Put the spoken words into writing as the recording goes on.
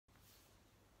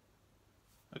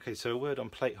Okay, so a word on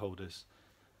plate holders.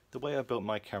 The way I built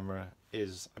my camera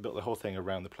is I built the whole thing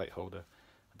around the plate holder.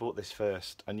 I bought this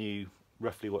first. I knew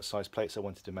roughly what size plates I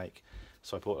wanted to make,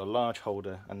 so I bought a large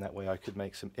holder, and that way I could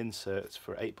make some inserts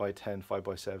for 8x10,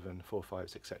 5x7,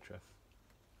 4x5s, etc.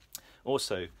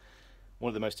 Also, one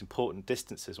of the most important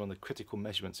distances, one of the critical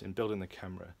measurements in building the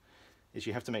camera, is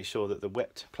you have to make sure that the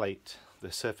wet plate,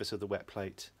 the surface of the wet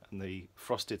plate, and the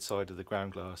frosted side of the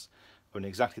ground glass are in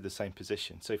exactly the same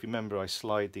position. So if you remember, I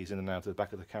slide these in and out of the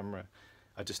back of the camera.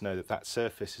 I just know that that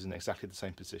surface is in exactly the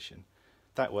same position.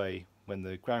 That way, when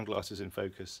the ground glass is in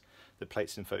focus, the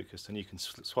plate's in focus, and you can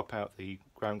swap out the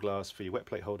ground glass for your wet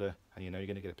plate holder, and you know you're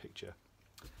going to get a picture.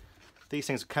 These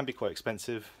things can be quite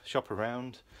expensive. Shop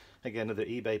around. Again, another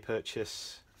eBay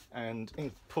purchase. And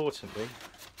importantly,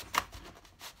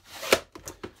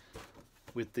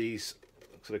 with these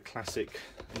sort of classic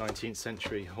 19th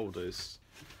century holders,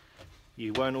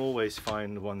 you won't always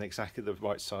find one exactly the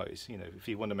right size. You know, if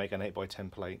you want to make an 8x10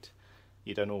 plate,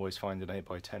 you don't always find an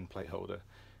 8x10 plate holder.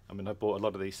 I mean, I bought a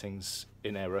lot of these things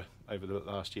in error over the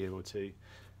last year or two.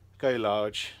 Go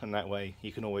large, and that way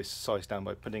you can always size down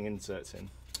by putting inserts in.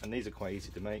 And these are quite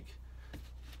easy to make.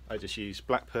 I just use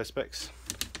black Perspex,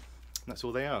 and that's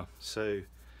all they are. So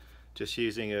just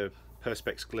using a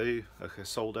Perspex glue, like a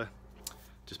solder,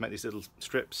 just make these little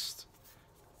strips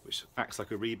which acts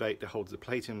like a rebate to hold the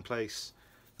plate in place,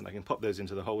 and I can pop those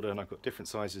into the holder, and I've got different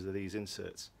sizes of these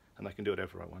inserts, and I can do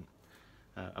whatever I want.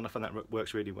 And I find that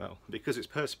works really well. Because it's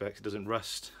Perspex, it doesn't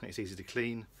rust, and it's easy to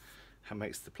clean, and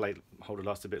makes the plate holder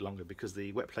last a bit longer, because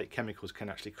the wet plate chemicals can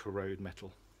actually corrode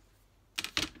metal.